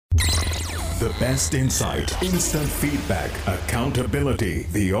The best insight, instant feedback, accountability.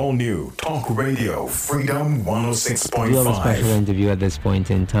 The all-new Talk Radio Freedom 106.5. We have a special interview at this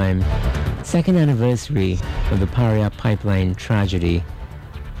point in time. Second anniversary of the Paria pipeline tragedy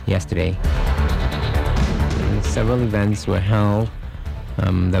yesterday. Several events were held.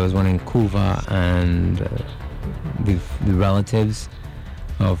 There was one in Cuba, and the relatives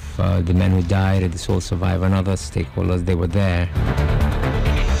of the men who died, the sole survivor, and other stakeholders, they were there.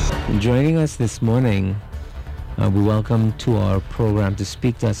 Joining us this morning, we welcome to our program to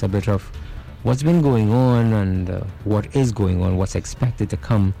speak to us a bit of what's been going on and what is going on, what's expected to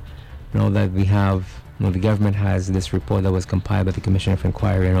come. Now that we have, the government has this report that was compiled by the Commission of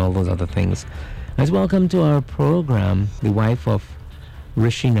Inquiry and all those other things. Let's welcome to our program the wife of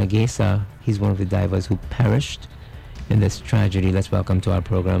Rishi Nagesa. He's one of the divers who perished in this tragedy. Let's welcome to our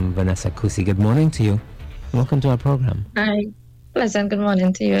program Vanessa Kusi. Good morning to you. Welcome to our program. Hi. Pleasant good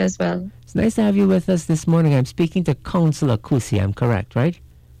morning to you as well. It's nice to have you with us this morning. I'm speaking to Councillor Kusi. I'm correct, right?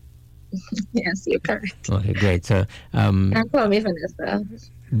 Yes, you're correct. Okay, great. So, and call me Vanessa.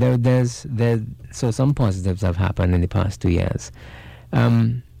 So some positives have happened in the past 2 years.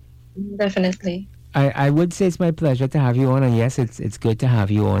 Definitely. I would say it's my pleasure to have you on, and yes, it's good to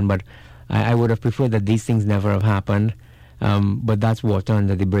have you on, but I would have preferred that these things never have happened. But that's water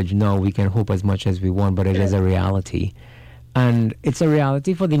under the bridge now. We can hope as much as we want, but it is a reality. And it's a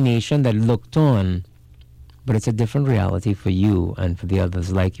reality for the nation that looked on, but it's a different reality for you and for the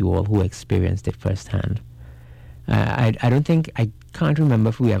others like you all who experienced it firsthand. I can't remember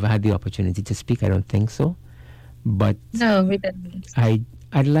if we ever had the opportunity to speak. I don't think so. But no, we didn't. I'd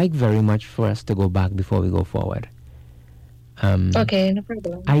like very much for us to go back before we go forward. Okay, no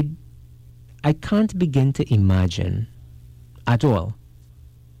problem. I can't begin to imagine at all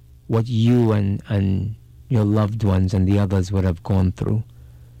what you and your loved ones and the others would have gone through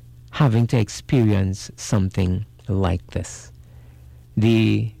having to experience something like this.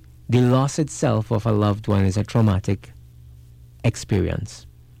 The loss itself of a loved one is a traumatic experience.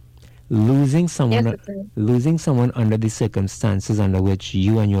 Losing someone under the circumstances under which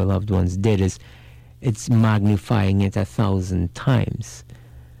you and your loved ones did it's magnifying it 1,000 times.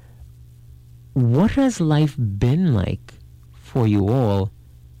 What has life been like for you all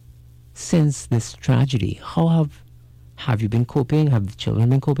since this tragedy? How have you been coping? Have the children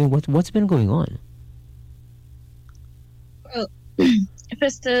been coping? What's been going on? Well,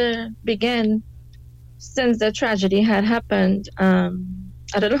 first to begin, since the tragedy had happened, I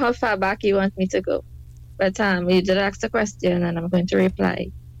don't know how far back you want me to go, but you did ask the question and I'm going to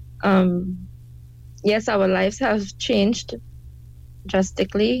reply. Yes, our lives have changed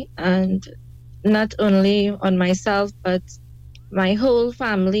drastically, and not only on myself, but my whole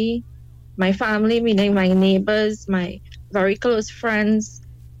family. My family, meaning my neighbors, my very close friends,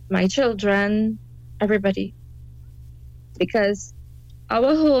 my children, everybody. Because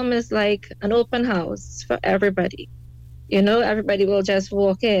our home is like an open house for everybody. Everybody will just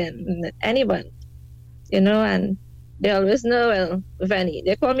walk in, anyone, and they always know, well, Venny.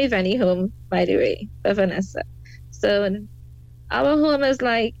 They call me Venny home, by the way, for Vanessa. So our home is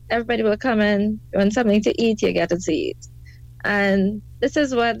like everybody will come in, you want something to eat, you get to eat. And this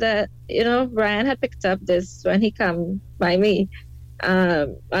is what Brian had picked up this when he come by me.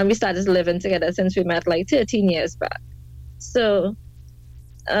 And we started living together since we met like 13 years back. So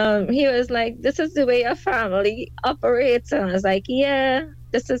he was like, this is the way a family operates. And I was like, yeah,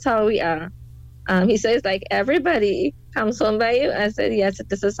 this is how we are. He says, like, everybody comes home by you. I said, yes,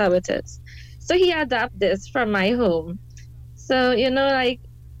 this is how it is. So he adapted this from my home. So, like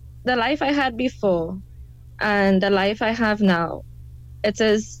the life I had before and the life I have now, it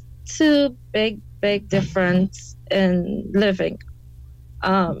is two big difference in living.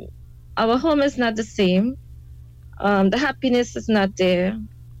 Our home is not the same. The happiness is not there.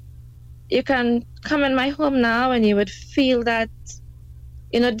 You can come in my home now and you would feel that,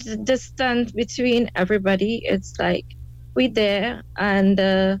 the distance between everybody. It's like we there and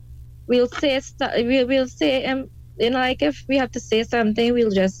we'll say, like if we have to say something,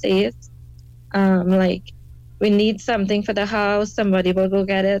 we'll just say it. Like we need something for the house, somebody will go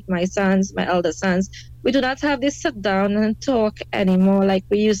get it. My elder sons. We do not have this sit down and talk anymore like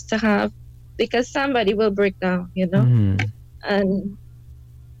we used to have, because somebody will break down, Mm-hmm. And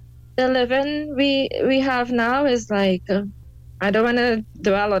the living we have now is like, I don't want to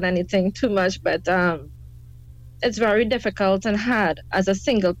dwell on anything too much, but it's very difficult and hard as a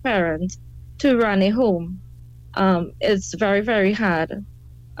single parent to run a home. It's very, very hard.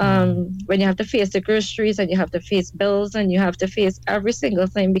 When you have to face the groceries and you have to face bills and you have to face every single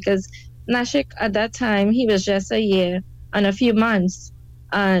thing, because Nashik at that time, he was just a year and a few months,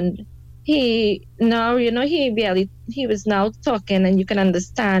 and he now, he was now talking and you can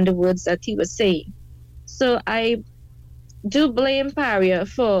understand the words that he was saying. So I do blame Paria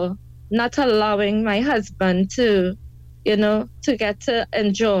for not allowing my husband to, to get to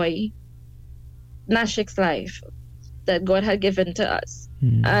enjoy Nashik's life that God had given to us.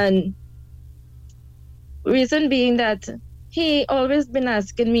 And reason being that he always been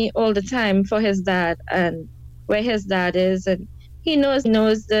asking me all the time for his dad and where his dad is, and he knows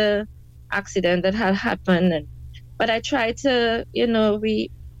the accident that had happened. But I try to, we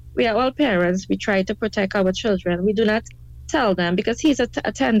are all parents. We try to protect our children. We do not tell them because he's at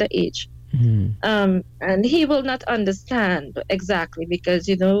a tender age. And he will not understand exactly because,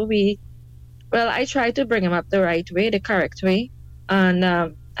 I try to bring him up the right way, the correct way.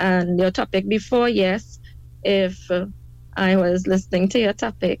 And your topic before, yes, if I was listening to your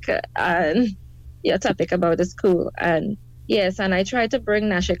topic and your topic about the school, and yes, and I try to bring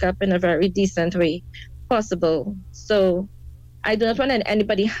Nashik up in a very decent way possible. So I don't want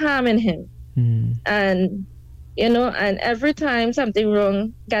anybody harming him. And and every time something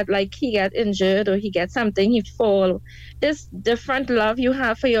wrong, he get injured or he gets something, he fall. This different love you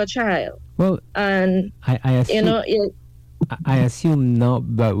have for your child. Well, and I assume, I assume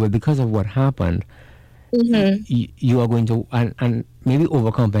not, but because of what happened, you are going to, and maybe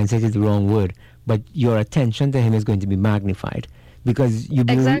overcompensate is the wrong word, but your attention to him is going to be magnified because you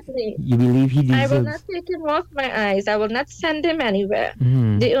believe he deserves. I will not take him off my eyes. I will not send him anywhere.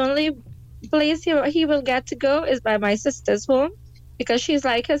 The only place he will get to go is by my sister's home because she's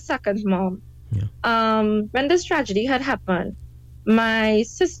like his second mom. When this tragedy had happened, my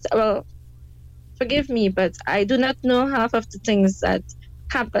sister, well, forgive me, but I do not know half of the things that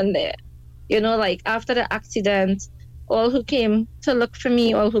happened there. After the accident, all who came to look for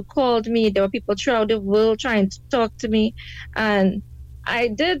me, all who called me, there were people throughout the world trying to talk to me. And I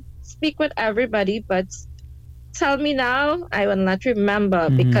did speak with everybody, but tell me now, I will not remember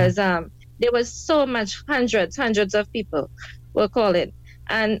because there was so much, hundreds of people were calling.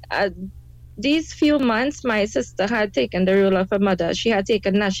 And these few months, my sister had taken the role of a mother. She had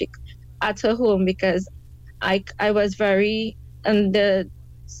taken Nashik at her home because I was very, in the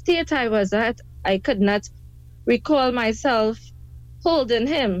state I was at, I could not recall myself holding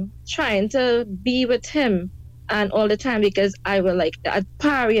him, trying to be with him and all the time because I was like at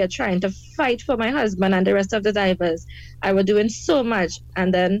Paria trying to fight for my husband and the rest of the divers. I was doing so much.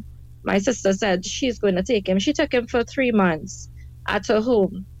 And then my sister said she's going to take him. She took him for 3 months at her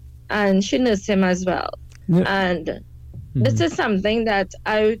home and she nursed him as well. And this is something that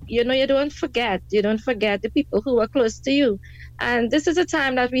you don't forget. You don't forget the people who are close to you. And this is a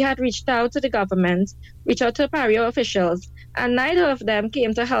time that we had reached out to the government, reached out to Paria officials, and neither of them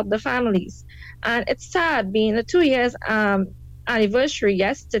came to help the families. And it's sad being the 2 years anniversary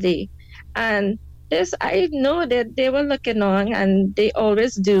yesterday. And this, I know that they were looking on and they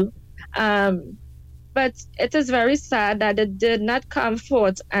always do. But it is very sad that it did not come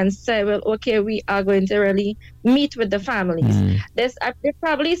forth and say, well, okay, we are going to really meet with the families. They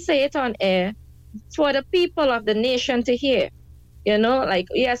probably say it on air for the people of the nation to hear.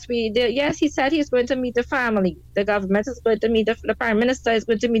 Yes, yes, he said he's going to meet the family. The government is going to meet the prime minister is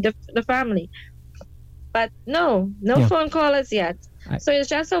going to meet the family. But no phone call as yet. So it's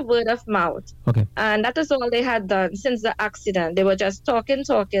just a word of mouth. Okay. And that is all they had done since the accident. They were just talking,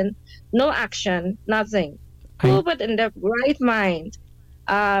 no action, nothing. Who but in their right mind,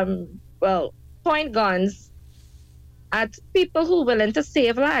 point guns at people who are willing to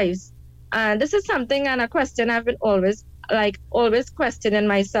save lives. And this is something and a question I've been always questioning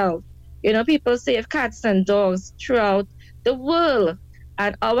myself. People save cats and dogs throughout the world.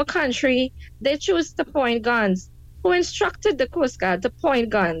 And our country, they choose to point guns. Who instructed the Coast Guard to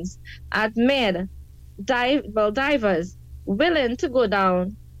point guns at men, divers, willing to go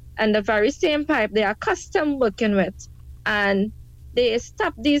down and the very same pipe they are accustomed working with, and they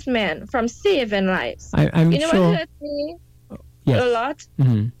stop these men from saving lives. I'm sure. What hurt me a lot?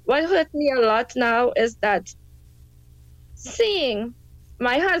 What hurt me a lot now is that seeing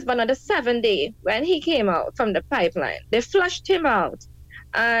my husband on the 7th day when he came out from the pipeline, they flushed him out,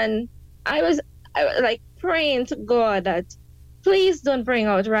 and I was like praying to God that please don't bring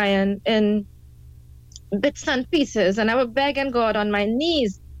out Ryan in bits and pieces. And I was begging God on my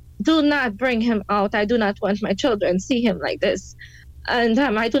knees, do not bring him out. I do not want my children to see him like this. And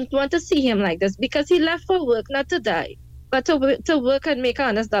I don't want to see him like this because he left for work, not to die, but to work and make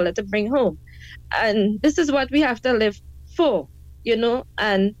 $100 to bring home. And this is what we have to live for,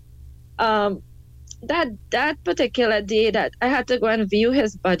 And that particular day that I had to go and view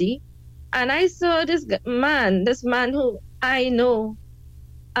his body, and I saw this man who I know,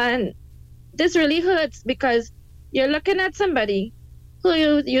 and this really hurts because you're looking at somebody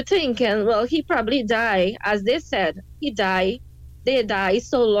who you thinking, well, he probably died, as they said, they died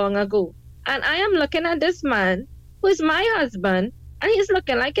so long ago. And I am looking at this man who is my husband, and he's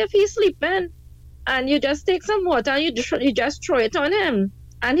looking like if he's sleeping, and you just take some water and you just throw it on him,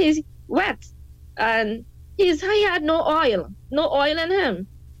 and he's wet, and he had no oil in him.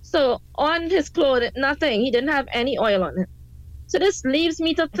 So on his clothes, nothing. He didn't have any oil on him. So this leaves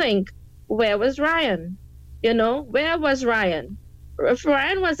me to think, where was Ryan? Where was Ryan? If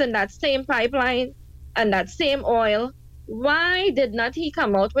Ryan was in that same pipeline and that same oil, why did not he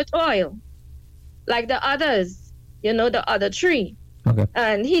come out with oil like the others? The other three. Okay.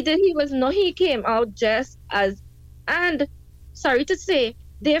 And he came out just as, and sorry to say,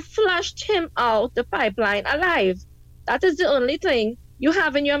 they flushed him out the pipeline alive. That is the only thing you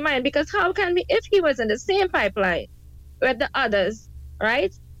have in your mind, because how can we, if he was in the same pipeline with the others,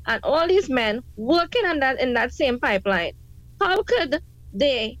 right? And all these men working in that same pipeline, how could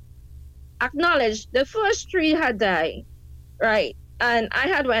they acknowledge the first three had died, right? And I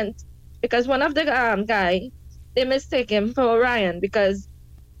had went, because one of the guy, they mistake him for Ryan, because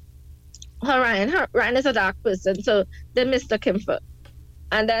Ryan is a dark person, so they mistook him for.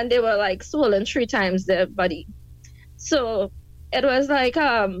 And then they were like swollen 3 times their body. So it was like,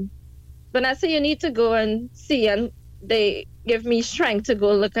 when I say you need to go and see, and they give me strength to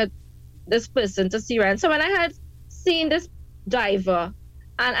go look at this person to see Ryan. So when I had seen this diver,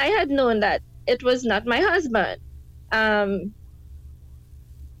 and I had known that it was not my husband, that's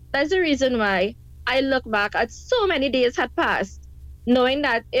the reason why I look back at so many days had passed, knowing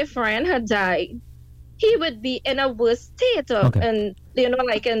that if Ryan had died, he would be in a worse state of, and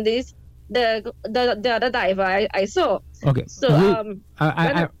like in this the other diver I saw. Okay. So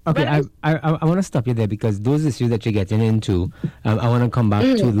I want to stop you there, because those issues that you're getting into, I want to come back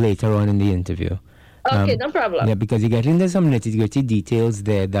to later on in the interview. Okay, no problem. Yeah, because you get into some nitty-gritty details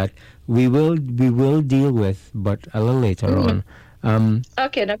there that we will deal with, but a little later on.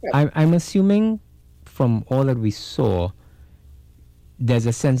 Okay, no problem. I'm assuming from all that we saw, there's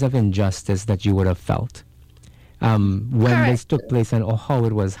a sense of injustice that you would have felt when this took place and or how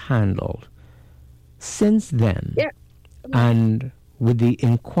it was handled. Since then, and with the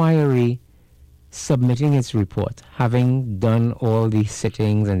inquiry submitting its report, having done all the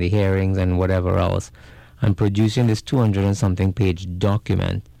sittings and the hearings and whatever else, and producing this 200 and something page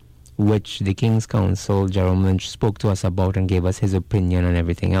document, which the King's Counsel, Jerome Lynch, spoke to us about and gave us his opinion and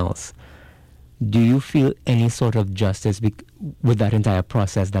everything else, do you feel any sort of justice with that entire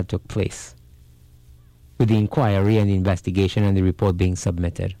process that took place? With the inquiry and the investigation and the report being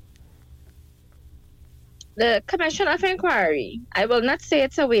submitted? The Commission of Inquiry, I will not say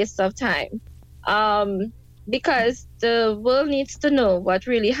it's a waste of time, because the world needs to know what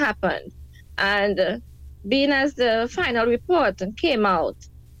really happened. And being as the final report came out,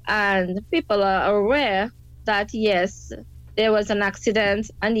 and people are aware that yes, there was an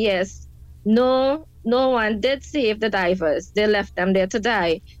accident, and yes, no one did save the divers. They left them there to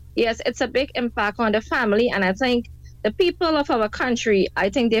die. Yes, it's a big impact on the family, and I think the people of our country, I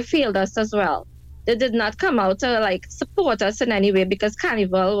think they failed us as well. They did not come out to support us in any way, because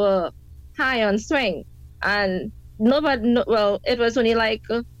Carnival were high on swing, and it was only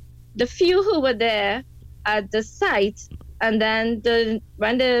the few who were there at the site, and then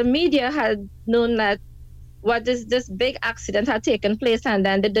when the media had known that this big accident had taken place, and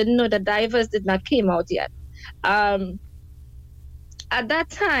then they didn't know the divers did not came out yet. At that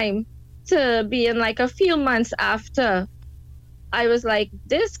time, to be in a few months after, I was like,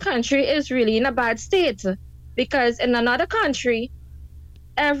 this country is really in a bad state, because in another country,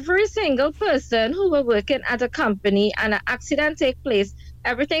 every single person who were working at a company and an accident take place,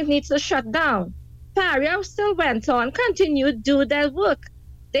 everything needs to shut down. Paria still went on, continued do their work.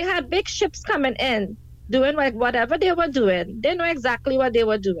 They had big ships coming in, doing whatever they were doing. They know exactly what they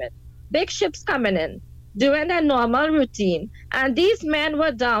were doing. Big ships coming in, doing their normal routine. And these men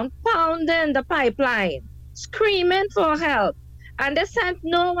were down, pounding the pipeline, screaming for help. And they sent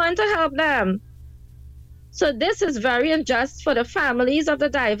no one to help them. So this is very unjust for the families of the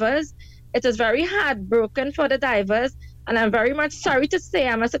divers. It is very heartbroken for the divers. And I'm very much sorry to say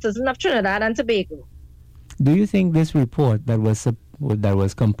I'm a citizen of Trinidad and Tobago. Do you think this report that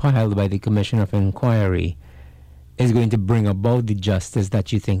was compiled by the Commission of Inquiry is going to bring about the justice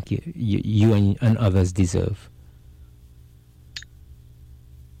that you think you and others deserve?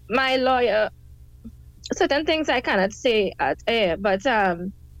 My lawyer, certain things I cannot say at air, but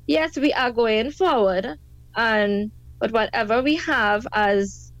yes, we are going forward, and with whatever we have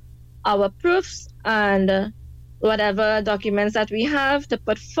as our proofs and whatever documents that we have to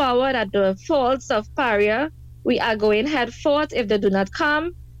put forward at the faults of Paria. We are going head forth if they do not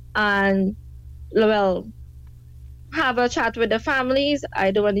come, and well, have a chat with the families.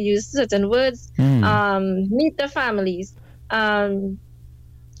 I don't want to use certain words. Meet the families.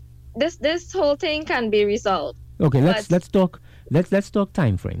 This whole thing can be resolved. Okay, let's talk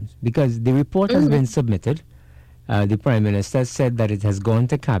time frames, because the report has been submitted. The Prime Minister said that it has gone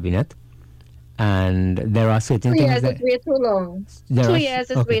to Cabinet, and there are certain 2 things years that is way too long. 2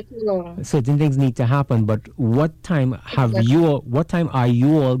 years is way too long. certain things need to happen. But what time what time are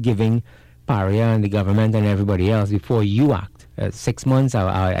you all giving Paria and the government and everybody else before you act? 6 months,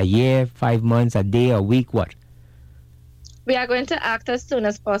 a year, 5 months, a day, a week, what? We are going to act as soon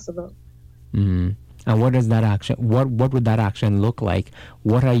as possible. And what does that action? What would that action look like?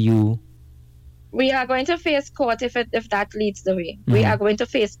 What are you? We are going to face court if that leads the way. We are going to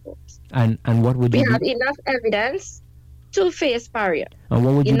face court. And what would you? We have enough evidence to face Paria. And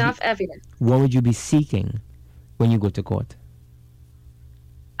what would enough evidence. What would you be seeking when you go to court?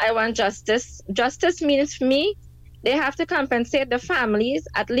 I want justice. Justice means for me, they have to compensate the families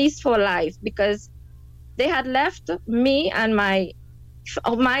at least for life, because they had left me and my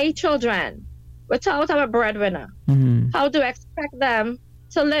children without our breadwinner. How do I expect them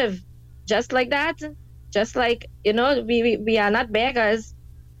to live just like that? Just like, we are not beggars.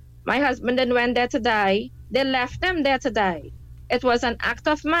 My husband didn't went there to die. They left them there to die. It was an act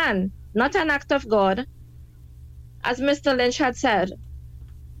of man, not an act of God, as Mr. Lynch had said.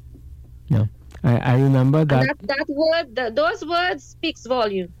 No, I remember that. That word, those words speaks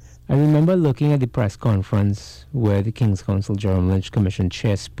volumes. I remember looking at the press conference where the King's Counsel Jerome Lynch Commission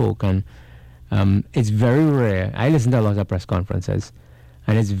chair spoke, and it's very rare. I listen to a lot of press conferences,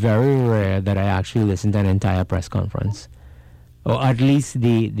 and it's very rare that I actually listen to an entire press conference, or at least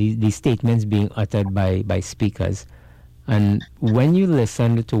the statements being uttered by speakers. And when you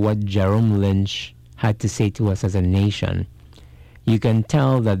listen to what Jerome Lynch had to say to us as a nation, you can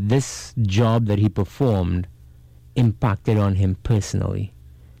tell that this job that he performed impacted on him personally.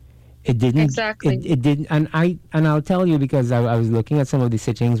 It didn't. Exactly. It didn't. And I'll tell you, because I was looking at some of the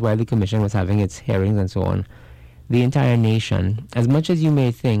sittings while the commission was having its hearings and so on. The entire nation, as much as you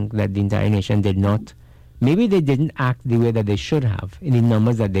may think that the entire nation did not, maybe they didn't act the way that they should have, in the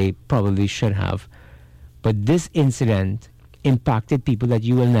numbers that they probably should have. But this incident impacted people that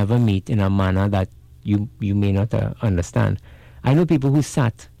you will never meet in a manner that you may not understand. I know people who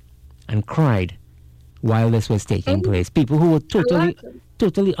sat and cried while this was taking place. People who were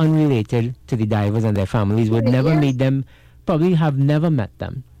totally unrelated to the divers and their families, would never meet them, probably have never met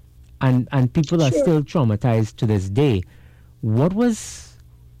them. And people are still traumatized to this day. What was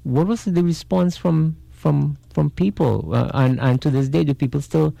the response from people? And to this day, do people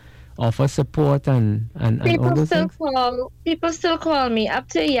still offer support and all those things? People still call me. Up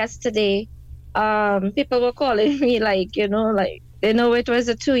to yesterday, people were calling me like they know it was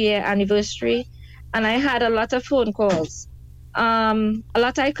a 2-year anniversary, and I had a lot of phone calls. A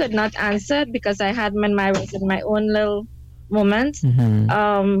lot I could not answer because I was in my own little moment.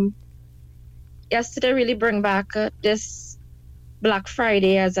 Yesterday really bring back this Black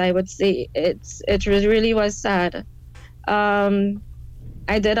Friday, as I would say. It really was sad.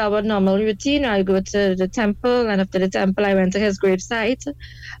 I did our normal routine. I go to the temple, and after the temple, I went to his gravesite.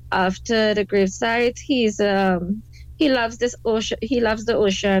 After the gravesite, he loves this ocean. He loves the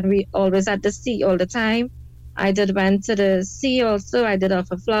ocean. We always at the sea all the time. I went to the sea also. I did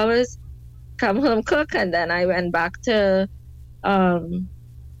offer flowers, come home, cook, and then I went back to,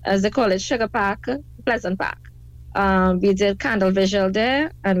 as they call it, Sugar Park, Pleasant Park. We did candle visual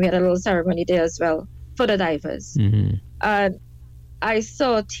there, and we had a little ceremony there as well for the divers. I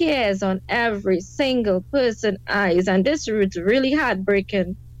saw tears on every single person's eyes, and this was really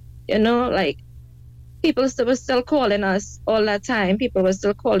heartbreaking. People were still calling us all that time. People were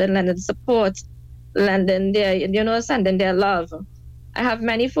still calling, lending support, lending their, sending their love. I have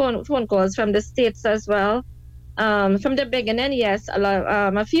many phone calls from the States as well. From the beginning, yes,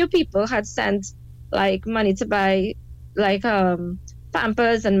 a few people had sent money to buy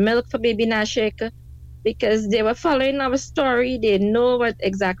Pampers and milk for baby Nashik, because they were following our story. They know how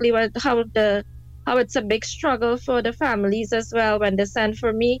it's a big struggle for the families as well. When they send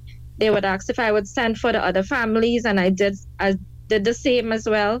for me, they would ask if I would send for the other families, and I did the same as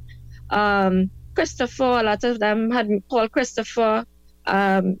well. Christopher, a lot of them had called Christopher.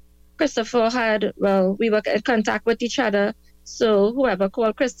 Christopher we were in contact with each other. So whoever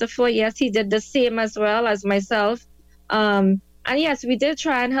called Christopher, yes, he did the same as well as myself. And yes, we did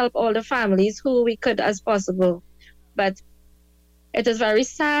try and help all the families who we could as possible. But It is very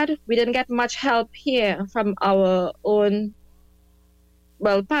sad. We didn't get much help here from our own,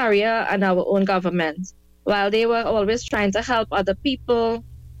 well, Paria and our own government. While they were always trying to help other people,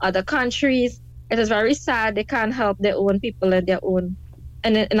 other countries, it is very sad they can't help their own people in their own,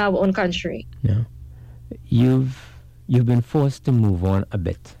 in our own country. Yeah. You've been forced to move on a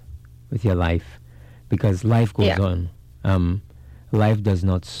bit with your life because life goes on. Life does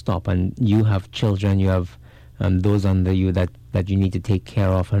not stop, and you have children, you have those under you that you need to take care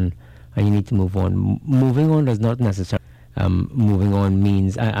of, and you need to move on. Moving on does not necessarily moving on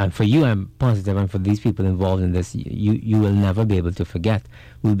means, and for you I'm positive, and for these people involved in this, you will never be able to forget.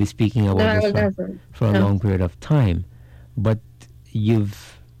 We'll be speaking about this for a long period of time, but you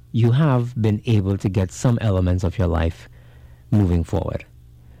have been able to get some elements of your life moving forward.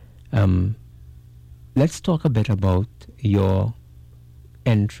 Let's talk a bit about your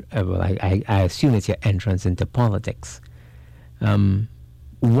I assume it's your entrance into politics. Given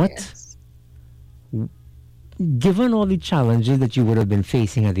all the challenges that you would have been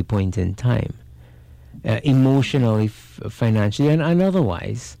facing at the point in time, emotionally, financially, and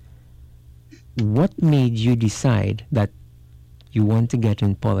otherwise, what made you decide that you want to get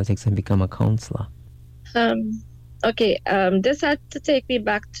in politics and become a counselor? This had to take me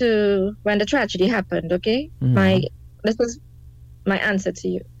back to when the tragedy happened, okay? Mm-hmm. This was my answer to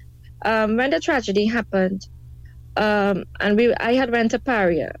you. When the tragedy happened, and I had went to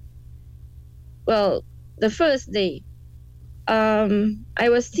Paria. Well, the first day, I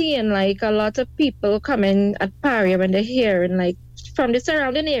was seeing like a lot of people coming at Paria when they're here, and like from the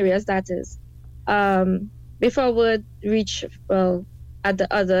surrounding areas, that is, before we reach, well, at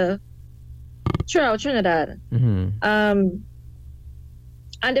the other, throughout Trinidad. Mm-hmm.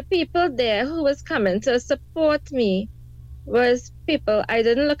 And the people there who was coming to support me was people, I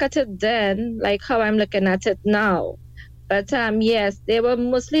didn't look at it then like how I'm looking at it now. But yes, they were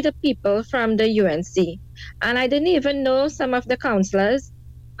mostly the people from the UNC. And I didn't even know some of the councillors.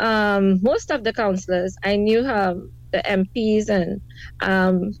 Most of the councillors, I knew the MPs, and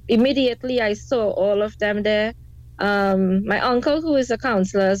immediately I saw all of them there. My uncle, who is a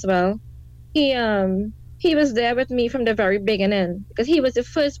councillor as well, he was there with me from the very beginning because he was the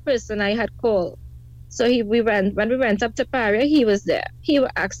first person I had called. So when we went up to Paria, he was there. He was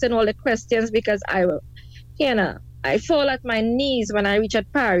asking all the questions because I fall at my knees when I reach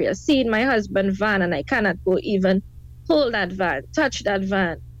at Paria, seeing my husband's van, and I cannot go even hold that van, touch that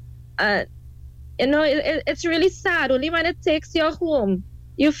van. And, it's really sad. Only when it takes you home,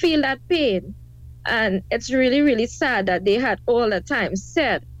 you feel that pain. And it's really, really sad that they had all the time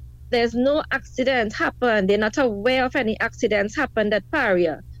said, there's no accident happened. They're not aware of any accidents happened at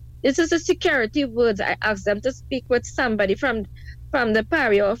Paria. This is the security words. I asked them to speak with somebody from the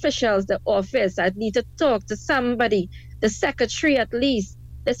Paria officials, the office. I need to talk to somebody, the secretary at least.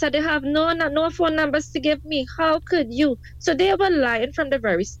 They said they have no phone numbers to give me. How could you? So they were lying from the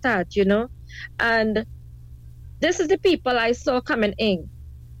very start, And this is the people I saw coming in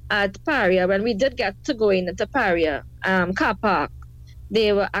at Paria when we did get to go into Paria car park.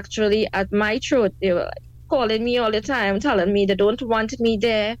 They were actually at my throat. They were calling me all the time, telling me they don't want me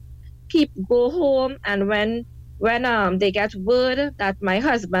there. People go home, and when they get word that my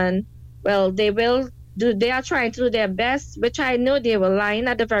husband, well, they are trying to do their best, which I know they were lying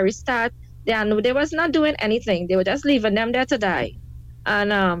at the very start. They was not doing anything. They were just leaving them there to die.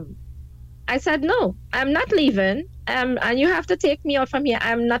 And I said, no, I'm not leaving. And you have to take me out from here.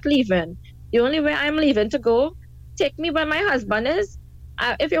 I'm not leaving. The only way I'm leaving to go, take me where my husband is.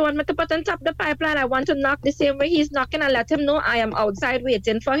 If you want me to put on top of the pipeline, I want to knock the same way he's knocking and let him know I am outside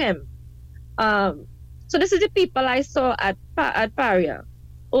waiting for him. So this is the people I saw at Paria.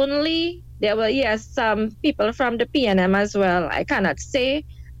 Only there were, yes, some people from the PNM as well. I cannot say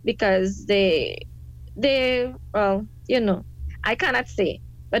because they well, I cannot say.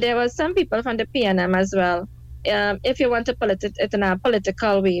 But there were some people from the PNM as well, if you want to put it in a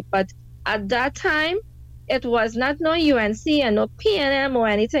political way. But at that time, it was not no UNC and no PNM or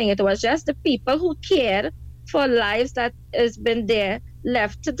anything. It was just the people who cared for lives that has been there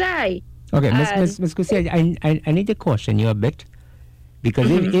left to die. Okay, Ms. Kusi, I need to caution you a bit,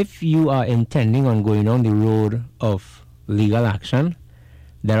 because if you are intending on going on the road of legal action,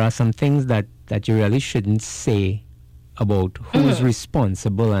 there are some things that you really shouldn't say about who's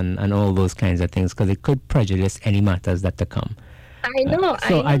responsible and all those kinds of things, because it could prejudice any matters that to come. I know.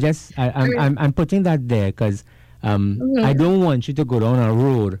 I'm putting that there because I don't want you to go down a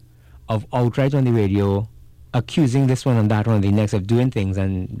road of outright on the radio accusing this one and that one and the next of doing things,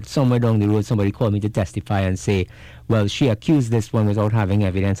 and somewhere down the road somebody called me to testify and say, well, she accused this one without having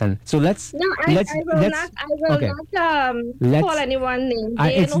evidence. And so let's No, I will okay. not call anyone name.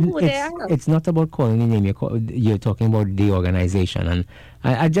 They know who they are. It's not about calling the name. You're talking about the organization, and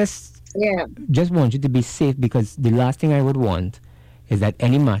I just want you to be safe, because the last thing I would want is that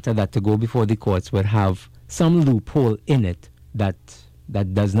any matter that to go before the courts would have some loophole in it that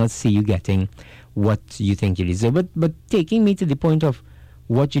does not see you getting what you think you deserve. But taking me to the point of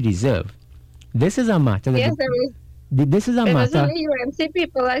what you deserve, this is a matter that... Yes, there is. This is a there matter... was only UNC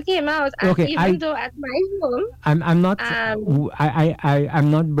people that came out, and okay, even though at my home... I'm not...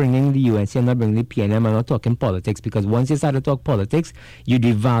 I'm not bringing the UNC, I'm not bringing the PNM, I'm not talking politics, because once you start to talk politics, you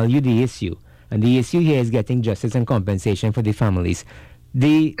devalue the issue. And the issue here is getting justice and compensation for the families.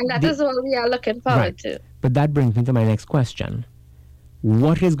 And that is what we are looking forward to. But that brings me to my next question.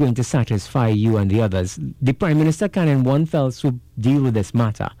 What is going to satisfy you and the others? The Prime Minister can in one fell swoop deal with this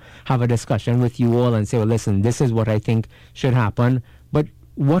matter, have a discussion with you all and say, well, listen, this is what I think should happen. But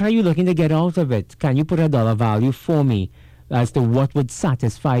what are you looking to get out of it? Can you put a dollar value for me as to what would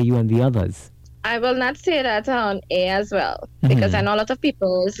satisfy you and the others? I will not say that on air as well, because I know a lot of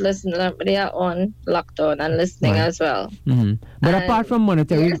people is listening. They are on lockdown and listening as well. But apart from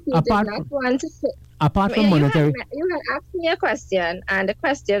monetary, yes, apart from monetary, you had asked me a question, and the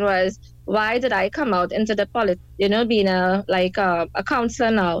question was, why did I come out into the being a counselor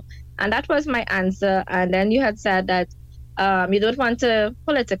now? And that was my answer. And then you had said that you don't want to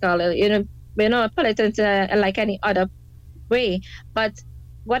political, politics like any other way, but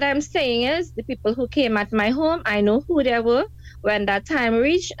what I'm saying is the people who came at my home, I know who they were when that time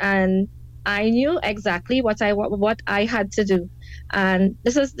reached, and I knew exactly what I had to do. And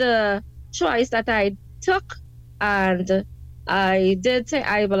this is the choice that I took, and I did say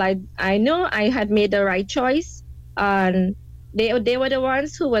I know I had made the right choice, and they were the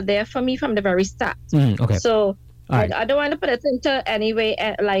ones who were there for me from the very start. Okay. So right. I don't want to put it into any way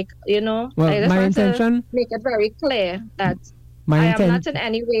Well, I just want to make it very clear that I am not in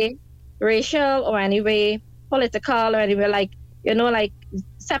any way racial or any way political or any way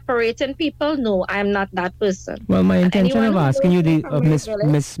separating people. No, I'm not that person. Well, my intention of asking you, Miss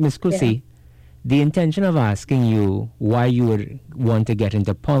Kusi, the intention of asking you why you would want to get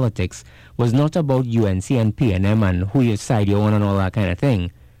into politics was not about UNC and PNM and who you side you're on and all that kind of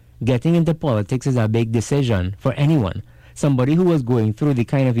thing. Getting into politics is a big decision for anyone. Somebody who was going through the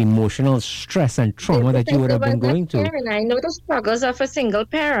kind of emotional stress and trauma that you would have been going through. I know the struggles of a single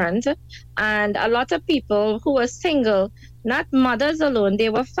parent, and a lot of people who are single, not mothers alone, they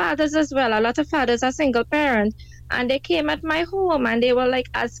were fathers as well. A lot of fathers are single parents, and they came at my home and they were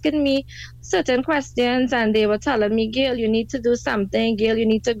asking me certain questions, and they were telling me, Gail, you need to do something. Gail, you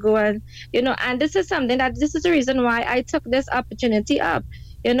need to go and this is something this is the reason why I took this opportunity up.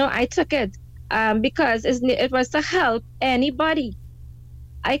 I took it. Because it was to help anybody.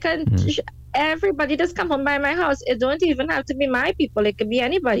 I can everybody that's come home by my house. It don't even have to be my people. It could be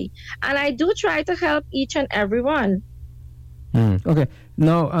anybody, and I do try to help each and every one. Okay.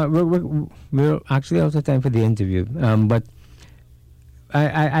 Now we're actually out of time for the interview. But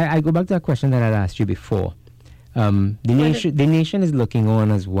I go back to a question that I asked you before. The nation is looking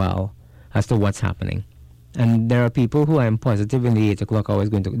on as well as to what's happening. And there are people who I'm positive in the 8 o'clock hour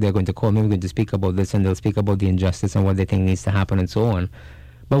they're going to call me, we're going to speak about this, and they'll speak about the injustice and what they think needs to happen and so on.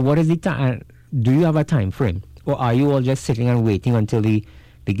 But what is the time? Do you have a time frame? Or are you all just sitting and waiting until the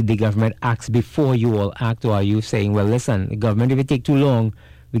government acts before you all act? Or are you saying, well, listen, the government, if it take too long,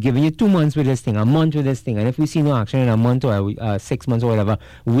 we're giving you 2 months with this thing, a month with this thing, and if we see no action in a month or 6 months or whatever,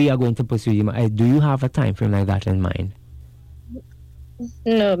 we are going to pursue you. Do you have a time frame like that in mind?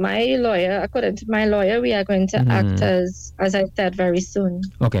 No, my lawyer, according to my lawyer, we are going to act as I said, very soon.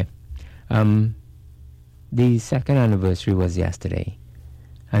 Okay. The second anniversary was yesterday,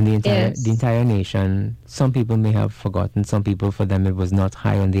 and the entire nation. Some people may have forgotten. Some people, for them, it was not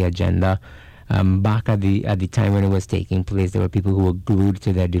high on the agenda. Back at the time when it was taking place, there were people who were glued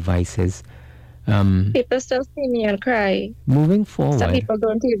to their devices. People still see me and cry. Moving forward, some people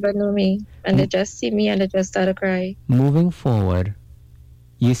don't even know me, and they just see me and they just start to cry. Moving forward,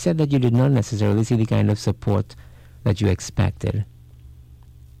 you said that you did not necessarily see the kind of support that you expected.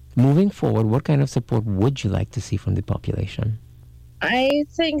 Moving forward, what kind of support would you like to see from the population? I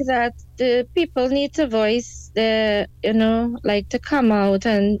think that the people need to voice to come out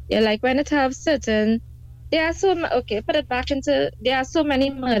and when it have certain, there are so many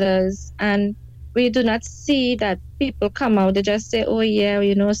murders, and we do not see that people come out. They just say, oh yeah,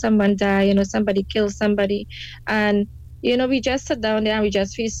 someone died, somebody killed somebody, and we just sit down there and we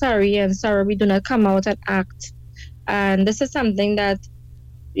just feel sorry and sorry we do not come out and act. And this is something that,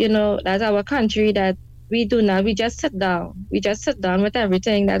 that our country that we do not, we just sit down. We just sit down with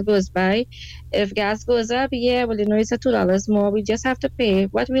everything that goes by. If gas goes up, yeah, well, it's a $2 more. We just have to pay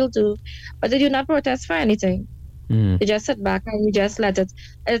what we'll do. But they do not protest for anything. You just sit back and you just let it.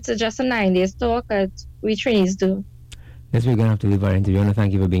 It's just a 9 days talk that we trainees do. Yes, we're going to have to leave our interview. I want to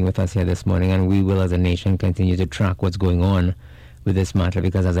thank you for being with us here this morning, and we will, as a nation, continue to track what's going on with this matter,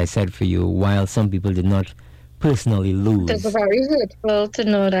 because, as I said for you, while some people did not personally lose... It's very hurtful to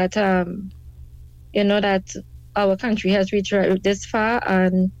know that, that our country has reached this far,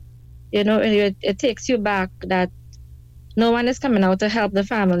 and, it takes you back that no one is coming out to help the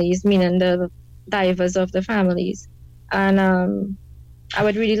families, meaning the divers of the families. And I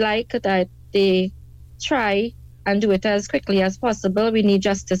would really like that they try and do it as quickly as possible. We need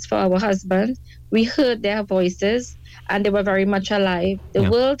justice for our husbands. We heard their voices, and they were very much alive. The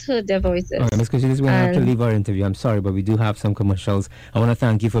world heard their voices. All right, Ms. Kuchilis, we're going to have to leave our interview. I'm sorry, but we do have some commercials. I want to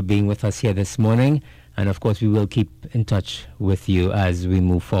thank you for being with us here this morning. And, of course, we will keep in touch with you as we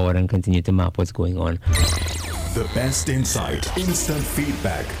move forward and continue to map what's going on. The best insight, instant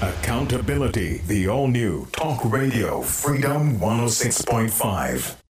feedback, accountability. The all-new Talk Radio Freedom 106.5.